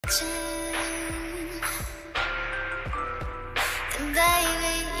then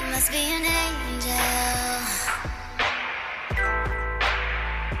baby, you must be an angel.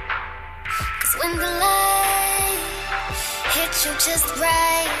 'Cause when the light hits you just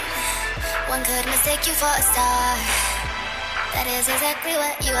right, one could mistake you for a star. That is exactly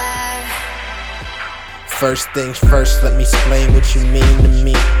what you are. First things first, let me explain what you mean to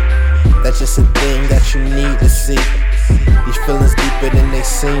me. That's just a thing that you need to see. These feelings deeper than they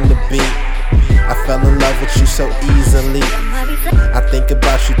seem to be. I fell in love with you so easily. I think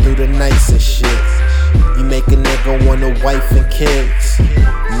about you through the nights and shit. You make a nigga want a wife and kids.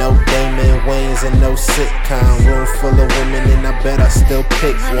 No Damon Wayans and no sitcom. Room full of women and I bet I still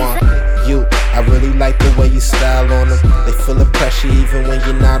pick one. You, I really like the way you style on them. They feel the pressure even when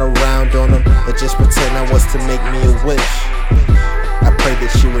you're not around on them. But just pretend I was to make me a wish. I pray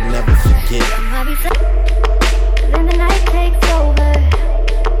that you would never forget. Then the night takes over.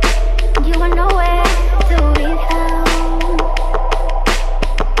 You are nowhere to be found.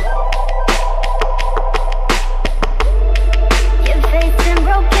 Your face in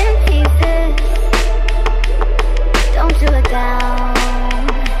broken pieces. Don't you look down.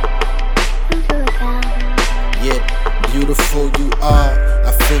 Don't you look down. Yeah, beautiful you are.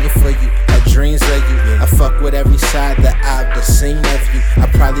 I feel it for you. Dreams of you, I fuck with every side that I've seen of you. I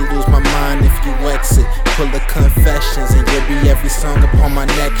probably lose my mind if you exit. Pull the confessions and you'll be every song upon my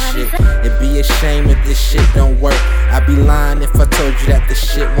next shit. It'd be a shame if this shit don't work. I'd be lying if I told you that this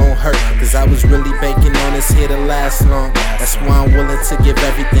shit won't hurt. 'Cause I was really banking on this here to last long. That's why I'm willing to give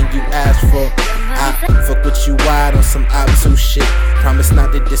everything you ask for. I fuck with you wide on some obtuse shit. Promise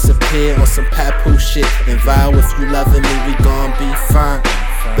not to disappear on some papoose shit. And vow if you loving me, we gon' be fine.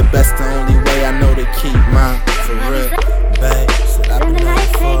 The best, the only way I know to keep mine. For real, babe, said I've been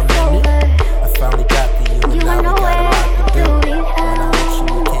waiting for a minute. I finally got to you and now we got a lot.